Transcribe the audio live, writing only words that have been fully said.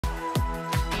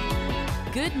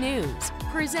Good News,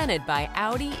 presented by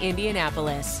Audi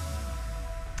Indianapolis.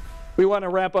 We want to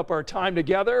wrap up our time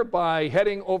together by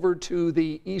heading over to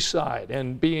the east side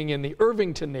and being in the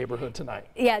Irvington neighborhood tonight.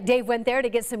 Yeah, Dave went there to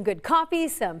get some good coffee,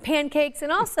 some pancakes,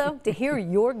 and also to hear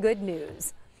your good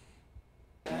news.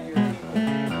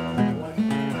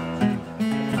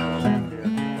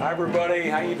 Hi everybody,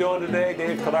 how you doing today?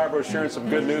 Dave Calabro sharing some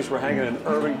good news. We're hanging in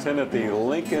Irvington at the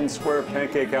Lincoln Square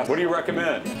Pancake House. What do you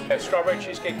recommend? Strawberry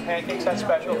cheesecake pancakes, that's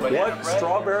special. What?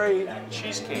 Strawberry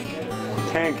cheesecake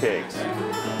pancakes.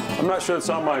 I'm not sure it's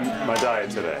on my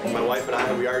diet today. My wife and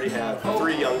I, we already have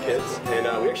 3 young kids, and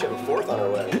we actually have a 4th on our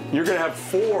way. You're gonna have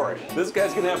 4. This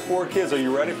guy's gonna have 4 kids. Are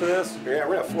you ready for this? Yeah,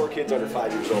 we're gonna have 4 kids under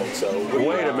 5 years old, so.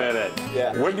 Wait a minute.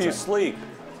 Yeah. When do you sleep?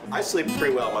 I sleep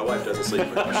pretty well. My wife doesn't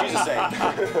sleep pretty well. She's the same.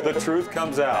 The truth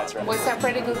comes out. That's right. Was a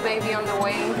pretty good baby on the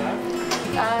way.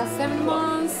 7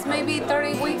 months, maybe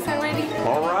 30 weeks already.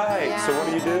 All right. Yeah. So what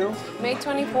do you do? May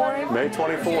 24th. May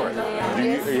 24th.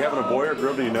 Yes. Are you having a boy or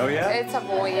girl? Do you know yet? It's a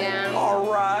boy, yeah. All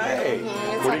right.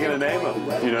 It's What are you going to name him?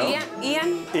 Do you know?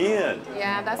 Ian. Ian.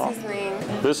 Yeah, that's his name.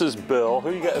 This is Bill.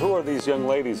 Who are these young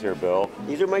ladies here, Bill?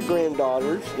 These are my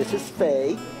granddaughters. This is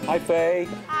Faye. Hi, Faye.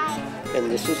 And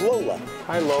this is Lola.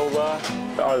 Hi, Lola.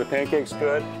 Are the pancakes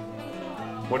good?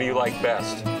 What do you like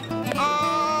best?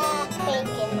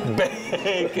 Bacon.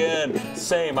 Bacon.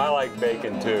 Same. I like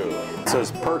bacon too. It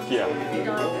says perk ya.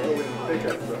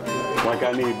 Like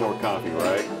I need more coffee,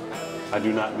 right? I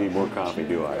do not need more coffee,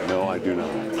 do I? No, I do not.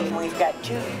 We've got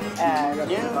 2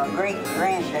 new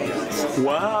great-grandbabies.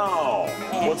 Wow.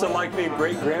 What's it like being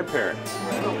great-grandparents?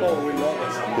 Oh, we love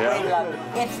it. Yeah? We love it.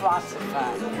 It's lots of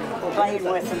fun. Playing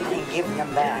with them and giving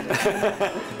them back.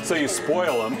 So you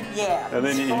spoil them. Yeah. And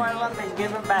then spoil them and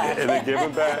give them back. And then give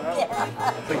them back?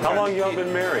 Yeah. How long y'all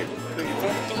been married?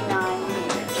 59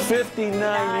 years.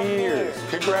 59 years.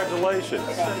 Congratulations.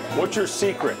 What's your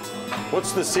secret?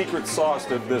 What's the secret sauce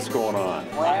to this going on?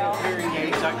 Well, hearing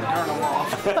aids, I can turn them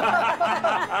off.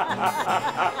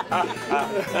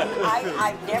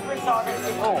 I've never thought of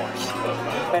divorce,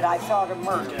 but I thought of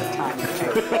murder times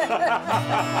too.